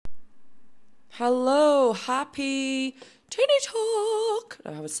Hello, happy Tinny Talk.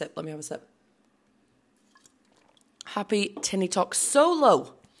 Let me have a sip. Happy Tinny Talk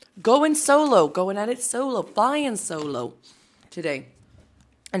solo. Going at it solo, flying solo today.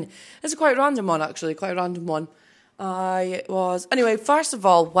 And it's a quite random one, actually, Anyway, first of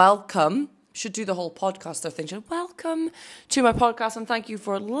all, welcome. Should do the whole podcaster thing. Welcome to my podcast and thank you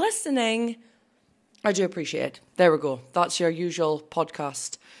for listening. I do appreciate it. There we go. That's your usual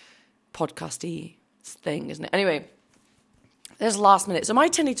podcasty thing, isn't it? Anyway, there's last minute. So my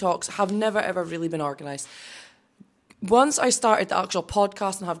Tinny Talks have never, ever really been organised. Once I started the actual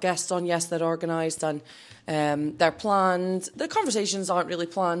podcast and have guests on, yes, they're organised and they're planned. The conversations aren't really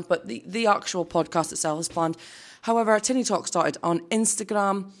planned, but the actual podcast itself is planned. However, Tinny Talk started on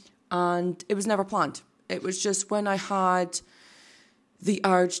Instagram and it was never planned. It was just when I had the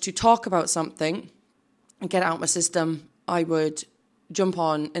urge to talk about something and get it out of my system, I would jump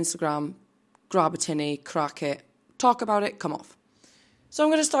on Instagram, grab a tinny, crack it, talk about it, come off. So I'm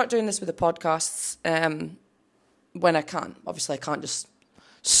going to start doing this with the podcasts when I can. Obviously, I can't just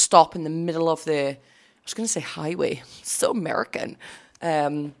stop in the middle of I was going to say highway, so American,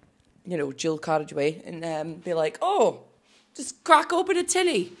 dual carriageway, and be like, oh, just crack open a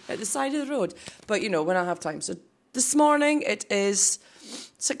tinny at the side of the road. But, when I have time. So this morning it is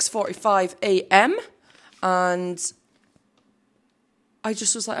 6:45 a.m. and I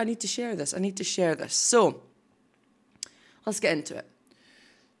just was like, I need to share this. So let's get into it.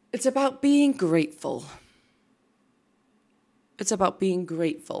 It's about being grateful. It's about being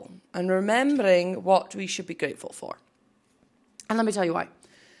grateful and remembering what we should be grateful for. And let me tell you why.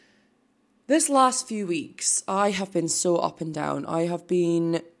 This last few weeks, I have been so up and down. I have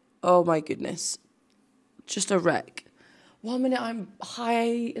been, oh my goodness, just a wreck. 1 minute I'm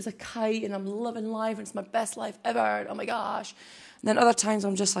high as a kite and I'm living life and it's my best life ever. And oh my gosh. And then other times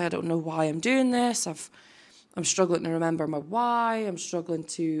I'm just like, I don't know why I'm doing this. I'm struggling to remember my why. I'm struggling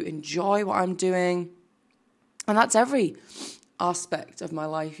to enjoy what I'm doing. And that's every aspect of my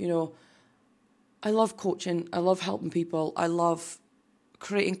life. I love coaching. I love helping people. I love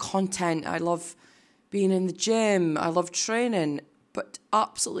creating content. I love being in the gym. I love training. But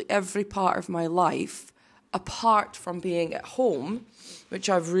absolutely every part of my life, apart from being at home, which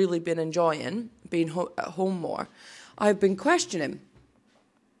I've really been enjoying, being at home more, I've been questioning.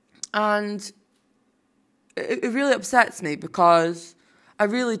 And it really upsets me because I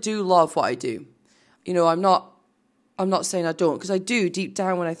really do love what I do. I'm not saying I don't, because I do deep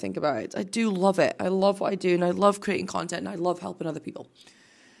down when I think about it. I do love it. I love what I do and I love creating content and I love helping other people.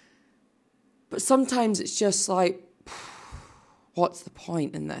 But sometimes it's just like, what's the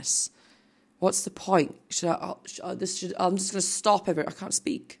point in this? What's the point? I'm just going to stop everything. I can't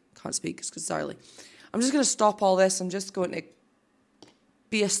speak. It's because it's early. I'm just going to stop all this. I'm just going to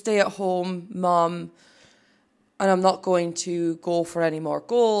be a stay-at-home mum. And I'm not going to go for any more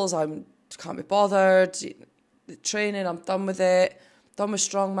goals. I can't be bothered. The training, I'm done with it. Done with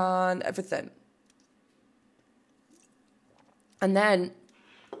strongman, everything. And then,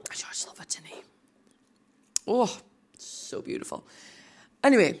 I just love a tinny. Oh, so beautiful.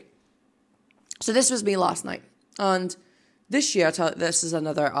 Anyway, so this was me last night. And this year, this is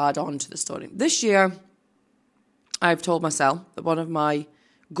another add-on to the story. This year, I've told myself that one of my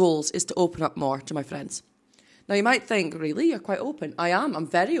goals is to open up more to my friends. Now, you might think, really, you're quite open. I am. I'm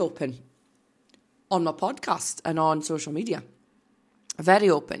very open on my podcast and on social media. Very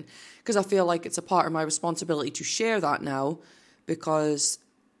open. Because I feel like it's a part of my responsibility to share that now, because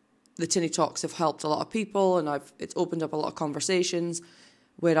the Tinny Talks have helped a lot of people and it's opened up a lot of conversations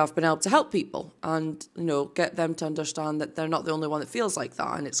where I've been able to help people and, get them to understand that they're not the only one that feels like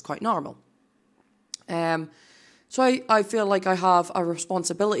that and it's quite normal. So I feel like I have a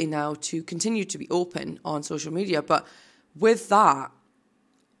responsibility now to continue to be open on social media. But with that,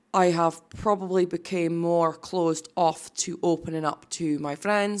 I have probably become more closed off to opening up to my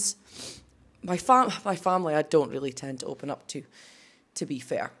friends. My family, I don't really tend to open up to be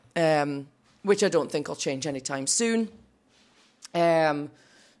fair, which I don't think will change anytime soon.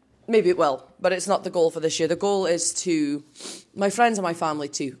 Maybe it will, but it's not the goal for this year. The goal is to my friends and my family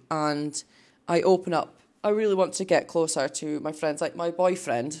too. And I open up. I really want to get closer to my friends, like my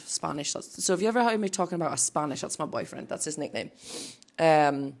boyfriend, Spanish. So if you ever heard me talking about a Spanish, that's my boyfriend. That's his nickname.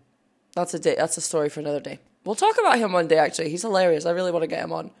 That's a story for another day. We'll talk about him one day, actually. He's hilarious. I really want to get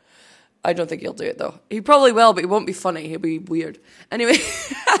him on. I don't think he'll do it, though. He probably will, but he won't be funny. He'll be weird. Anyway,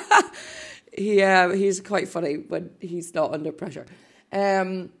 he's quite funny when he's not under pressure.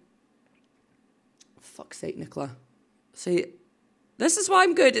 Fuck's sake, Nicola. See, this is why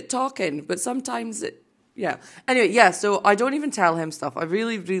I'm good at talking, but sometimes Yeah. Anyway, yeah, so I don't even tell him stuff. I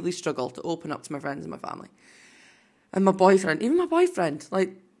really, really struggle to open up to my friends and my family. And my boyfriend, even my boyfriend,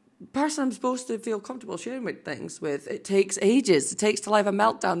 like, person I'm supposed to feel comfortable sharing with things with, it takes ages. It takes till I have a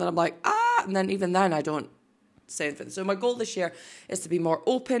meltdown. Then I'm like, and then even then I don't say anything. So my goal this year is to be more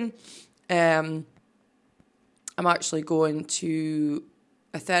open. I'm actually going to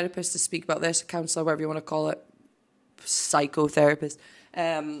a therapist to speak about this, a counsellor, whatever you want to call it, psychotherapist,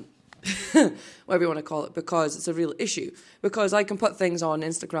 whatever you want to call it, because it's a real issue. Because I can put things on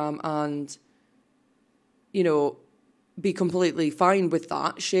Instagram and, you know, be completely fine with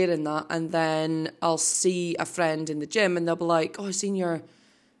that, sharing that, and then I'll see a friend in the gym and they'll be like, oh, I've seen your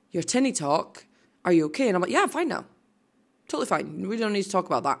Tinny talk. Are you okay? And I'm like, yeah, I'm fine now. Totally fine. We don't need to talk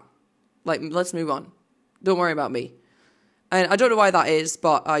about that. Like, let's move on. Don't worry about me. And I don't know why that is,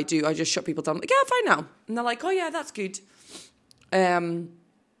 but I do. I just shut people down. I'm like, yeah, I'm fine now. And they're like, oh, yeah, that's good. And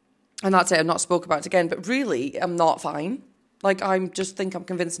that's it. I've not spoke about it again. But really, I'm not fine. Like, I'm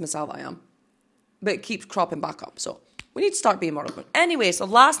convinced myself I am. But it keeps cropping back up. So we need to start being more open. Anyway, so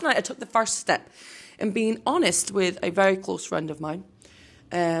last night I took the first step in being honest with a very close friend of mine.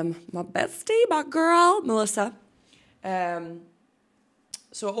 My bestie, my girl, Melissa.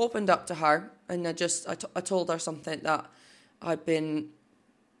 So I opened up to her and I told her something that I'd been,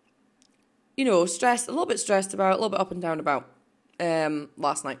 you know, a little bit stressed about, a little bit up and down about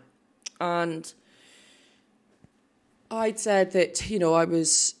last night. And I'd said that, you know, I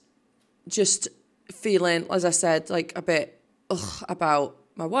was just feeling, as I said, like a bit about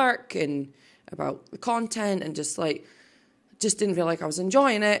my work and about the content and just didn't feel like I was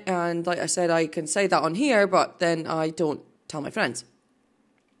enjoying it. And like I said, I can say that on here, but then I don't tell my friends.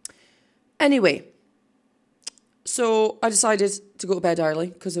 Anyway, so I decided to go to bed early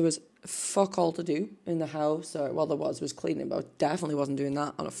because there was fuck all to do in the house. There was cleaning, but I definitely wasn't doing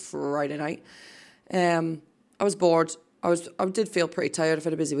that on a Friday night. I was bored. I did feel pretty tired. I've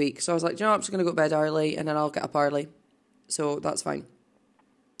had a busy week. So I was like, you know, I'm just going to go to bed early and then I'll get up early. So that's fine.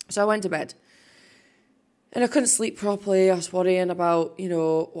 So I went to bed. And I couldn't sleep properly. I was worrying about, you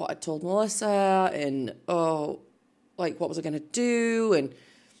know, what I told Melissa and, what was I going to do and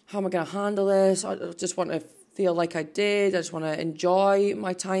how am I going to handle this? I just want to feel like I did. I just want to enjoy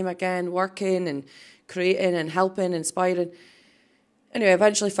my time again, working and creating and helping, inspiring. Anyway, I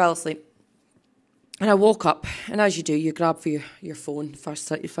eventually fell asleep. And I woke up, and as you do, you grab for your phone. First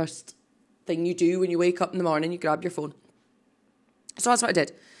thing you do when you wake up in the morning, you grab your phone. So that's what I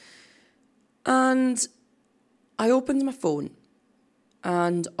did. And I opened my phone,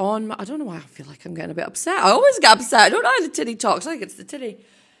 and I don't know why I feel like I'm getting a bit upset. I always get upset. I don't know how the Tinny talks. I think it's the Tinny.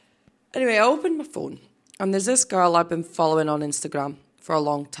 Anyway, I opened my phone, and there's this girl I've been following on Instagram for a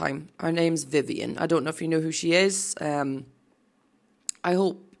long time. Her name's Vivian. I don't know if you know who she is. I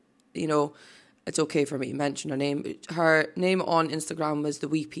hope, you know, it's okay for me to mention her name. Her name on Instagram was the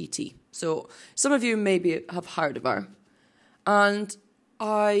Wee PT. So some of you maybe have heard of her. And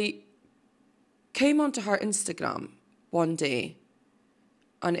I came onto her Instagram one day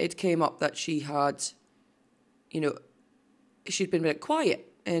and it came up that she had, you know, she'd been a bit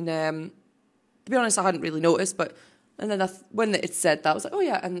quiet. And to be honest, I hadn't really noticed. And then when it said that, I was like, oh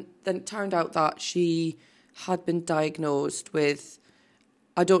yeah. And then it turned out that she had been diagnosed with,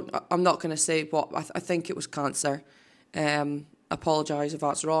 I'm not going to say what, I think it was cancer. Apologise if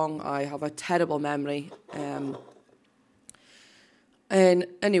that's wrong. I have a terrible memory. And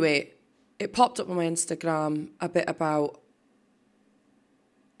anyway, it popped up on my Instagram a bit about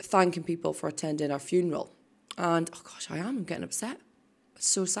thanking people for attending her funeral. And, oh gosh, I'm getting upset. It's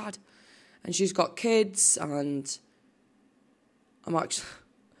so sad. And she's got kids and I'm actually,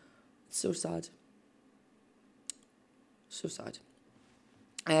 it's so sad. So sad.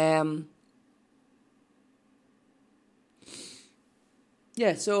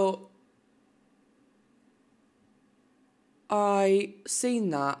 So I seen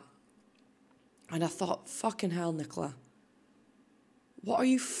that and I thought, fucking hell, Nicola, what are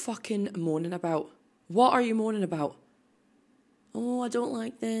you fucking moaning about? What are you moaning about? Oh, I don't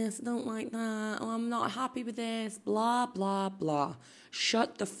like this, I don't like that, oh, I'm not happy with this, blah, blah, blah.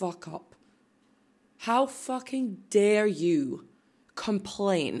 Shut the fuck up. How fucking dare you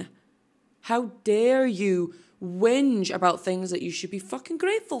complain? How dare you whinge about things that you should be fucking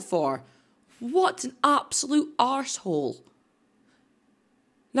grateful for? What an absolute arsehole.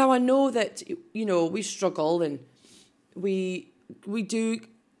 Now, I know that, you know, we struggle and we do,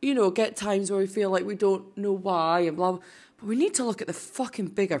 you know, get times where we feel like we don't know why and blah, blah, but we need to look at the fucking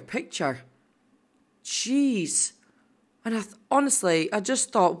bigger picture. Jeez. And honestly, I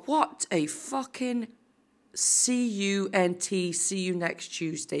just thought, what a fucking CUNT, see you next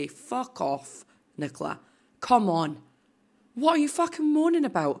Tuesday. Fuck off, Nicola. Come on. What are you fucking moaning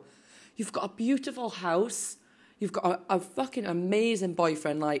about? You've got a beautiful house. You've got a fucking amazing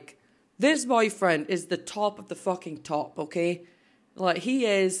boyfriend. Like, this boyfriend is the top of the fucking top, okay? Like, he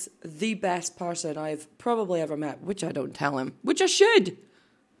is the best person I've probably ever met, which I don't tell him, which I should.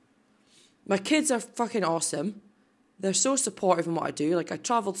 My kids are fucking awesome. They're so supportive in what I do. Like, I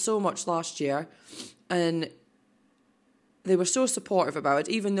travelled so much last year, and they were so supportive about it,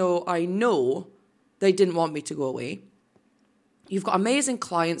 even though I know they didn't want me to go away. You've got amazing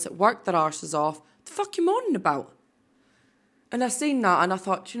clients that work their arses off. What the fuck are you moaning about? And I seen that, and I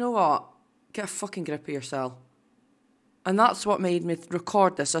thought, you know what? Get a fucking grip of yourself. And that's what made me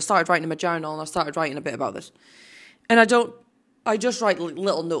record this. I started writing in my journal, and I started writing a bit about this. And I just write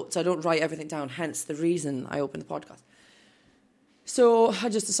little notes. I don't write everything down, hence the reason I opened the podcast. So I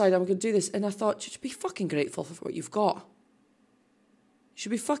just decided I'm going to do this. And I thought, you should be fucking grateful for what you've got. You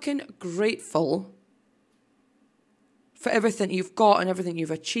should be fucking grateful for everything you've got and everything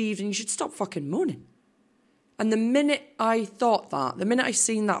you've achieved. And you should stop fucking moaning. And the minute I thought that, the minute I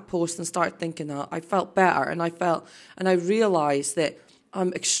seen that post and started thinking that, I felt better. And I realised that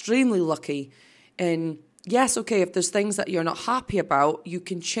I'm extremely lucky in... Yes, okay, if there's things that you're not happy about, you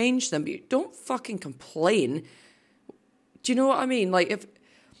can change them, but you don't fucking complain. Do you know what I mean? Like, if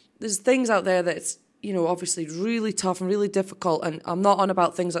there's things out there that's, you know, obviously really tough and really difficult, and I'm not on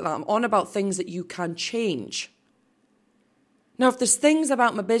about things like that. I'm on about things that you can change. Now, if there's things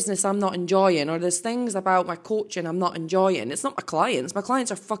about my business I'm not enjoying, or there's things about my coaching I'm not enjoying, it's not my clients. My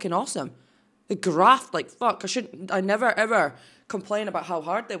clients are fucking awesome. They graft like fuck. I never ever complain about how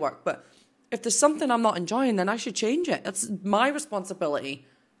hard they work, but if there's something I'm not enjoying, then I should change it. That's my responsibility.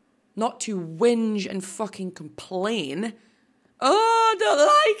 Not to whinge and fucking complain. Oh, I don't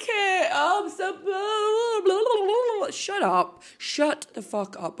like it. I'm so... Blah, blah, blah. Shut up. Shut the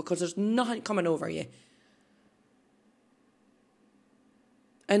fuck up, because there's nothing coming over you.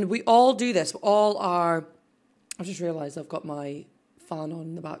 And we all do this. We all are... I've just realised I've got my fan on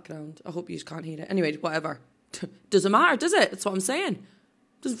in the background. I hope you can't hear it. Anyway, whatever. Doesn't matter, does it? That's what I'm saying.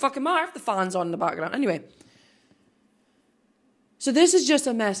 Doesn't fucking matter if the fan's on in the background. Anyway. So this is just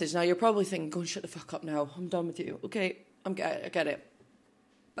a message. Now, you're probably thinking, go and shut the fuck up now. I'm done with you. Okay, I get it.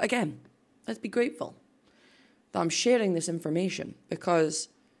 But again, let's be grateful that I'm sharing this information, because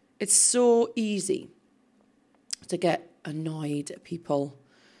it's so easy to get annoyed at people,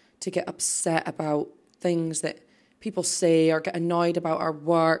 to get upset about things that people say, or get annoyed about our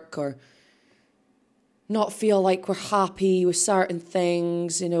work, or not feel like we're happy with certain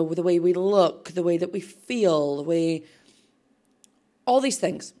things, you know, with the way we look, the way that we feel, the way, all these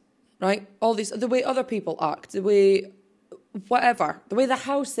things, right? The way other people act, the way, whatever, the way the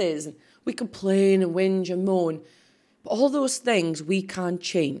house is. We complain and whinge and moan. But all those things we can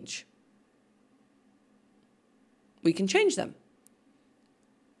change. We can change them.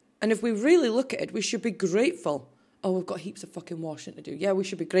 And if we really look at it, we should be grateful. Oh, we've got heaps of fucking washing to do. Yeah, we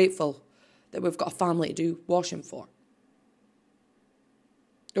should be grateful that we've got a family to do washing for.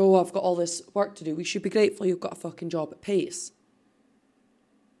 Oh, I've got all this work to do. We should be grateful you've got a fucking job that pays.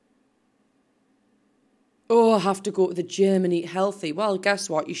 Oh, I have to go to the gym and eat healthy. Well, guess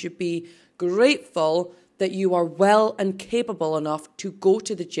what? You should be grateful that you are well and capable enough to go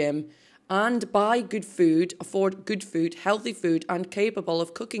to the gym and buy good food, afford good food, healthy food, and capable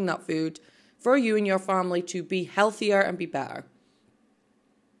of cooking that food for you and your family to be healthier and be better.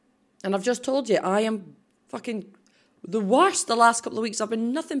 And I've just told you, I am fucking the worst the last couple of weeks. I've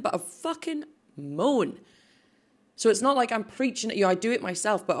been nothing but a fucking moan. So it's not like I'm preaching at you. I do it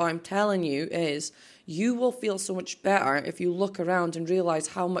myself. But what I'm telling you is you will feel so much better if you look around and realise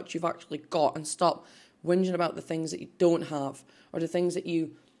how much you've actually got, and stop whinging about the things that you don't have, or the things that you're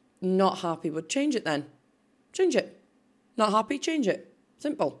not happy with. Change it then. Change it. Not happy? Change it.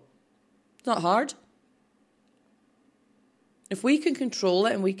 Simple. It's not hard. If we can control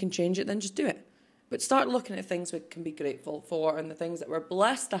it and we can change it, then just do it. But start looking at things we can be grateful for, and the things that we're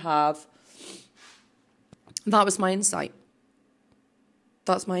blessed to have. That was my insight.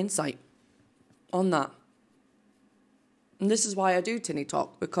 That's my insight on that. And this is why I do Tinny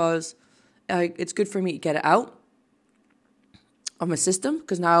Talk, because it's good for me to get it out of my system,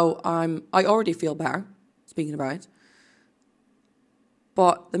 because now I already feel better speaking about it.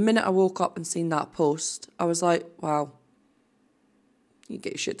 But the minute I woke up and seen that post, I was like, wow. You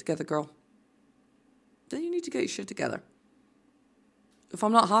get your shit together, girl. Then you need to get your shit together. If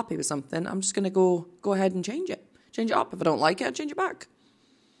I'm not happy with something, I'm just going to go ahead and change it. Change it up. If I don't like it, I'll change it back.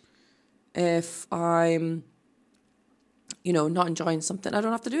 If I'm, not enjoying something, I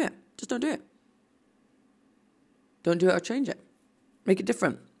don't have to do it. Just don't do it. Don't do it or change it. Make it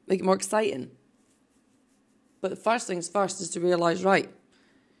different. Make it more exciting. But the first things first is to realise, right,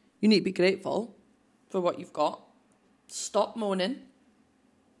 you need to be grateful for what you've got. Stop moaning.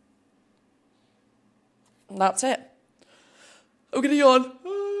 And that's it. I'm going to yawn.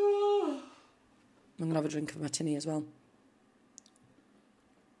 I'm going to have a drink of my tinny as well.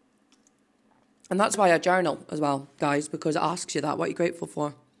 And that's why I journal as well, guys, because it asks you that, what you're grateful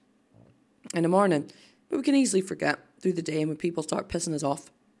for in the morning. But we can easily forget through the day when people start pissing us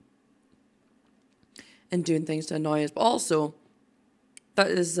off and doing things to annoy us. But also, that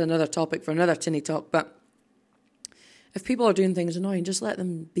is another topic for another tinny talk, but if people are doing things annoying, just let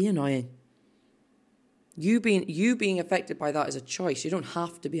them be annoying. You being affected by that is a choice. You don't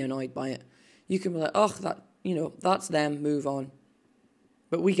have to be annoyed by it. You can be like, oh, that's them, move on.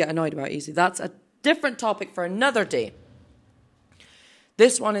 But we get annoyed about it easily. That's a different topic for another day.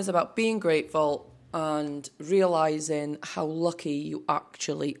 This one is about being grateful and realising how lucky you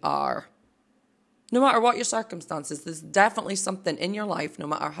actually are. No matter what your circumstances, there's definitely something in your life, no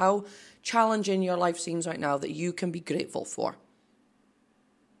matter how challenging your life seems right now, that you can be grateful for.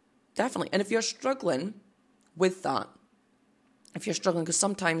 Definitely. And if you're struggling with that, because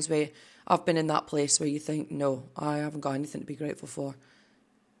sometimes I've been in that place where you think, no, I haven't got anything to be grateful for.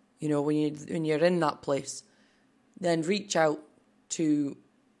 You know, when you're in that place, then reach out to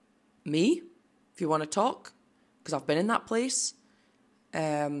me if you want to talk, because I've been in that place,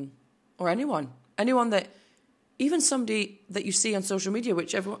 or anyone that, even somebody that you see on social media,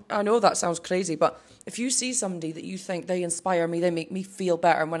 I know that sounds crazy, but if you see somebody that you think they inspire me, they make me feel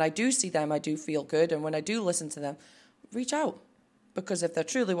better, and when I do see them, I do feel good, and when I do listen to them, reach out, because if they're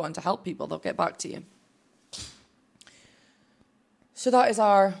truly wanting to help people, they'll get back to you. So that is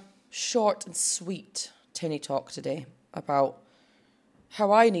our short and sweet tinny talk today about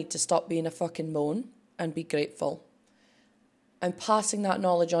how I need to stop being a fucking moan and be grateful. I'm passing that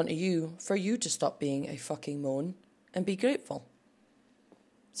knowledge on to you for you to stop being a fucking moan and be grateful.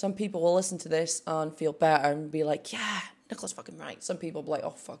 Some people will listen to this and feel better and be like, yeah, Nicola's fucking right. Some people will be like,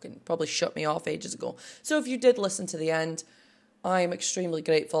 oh, fucking probably shut me off ages ago. So if you did listen to the end, I am extremely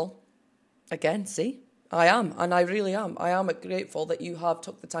grateful. Again, see? I am, and I really am. I am grateful that you have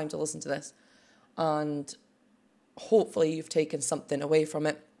took the time to listen to this. And hopefully you've taken something away from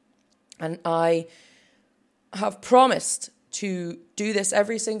it. And I have promised to do this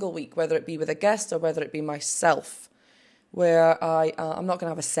every single week, whether it be with a guest or whether it be myself, where I'm not going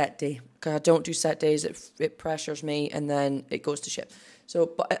to have a set day, because I don't do set days. It pressures me and then it goes to shit. So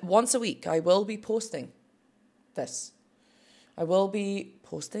but once a week, I will be posting this. I will be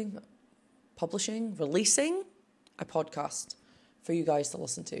publishing, releasing a podcast for you guys to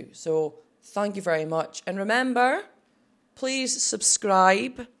listen to. So thank you very much. And remember, please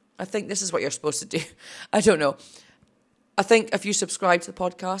subscribe. I think this is what you're supposed to do. I don't know. I think if you subscribe to the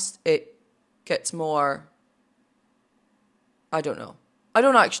podcast, it gets more... I don't know. I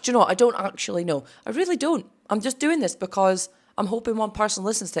don't actually know. I really don't. I'm just doing this because I'm hoping one person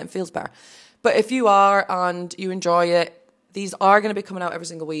listens to it and feels better. But if you are and you enjoy it, these are going to be coming out every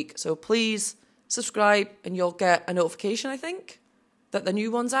single week. So please subscribe and you'll get a notification, I think, that the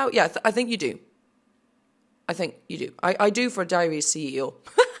new one's out. Yeah, I think you do. I do for Diaries CEO.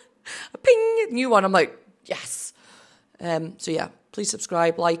 A ping, new one. I'm like, yes. So yeah, please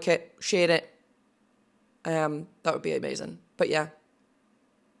subscribe, like it, share it. That would be amazing. But yeah,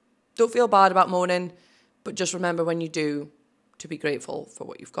 don't feel bad about moaning, but just remember when you do to be grateful for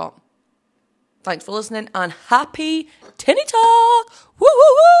what you've got. Thanks for listening and happy Tinny Talk! Woo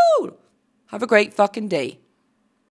woo woo! Have a great fucking day.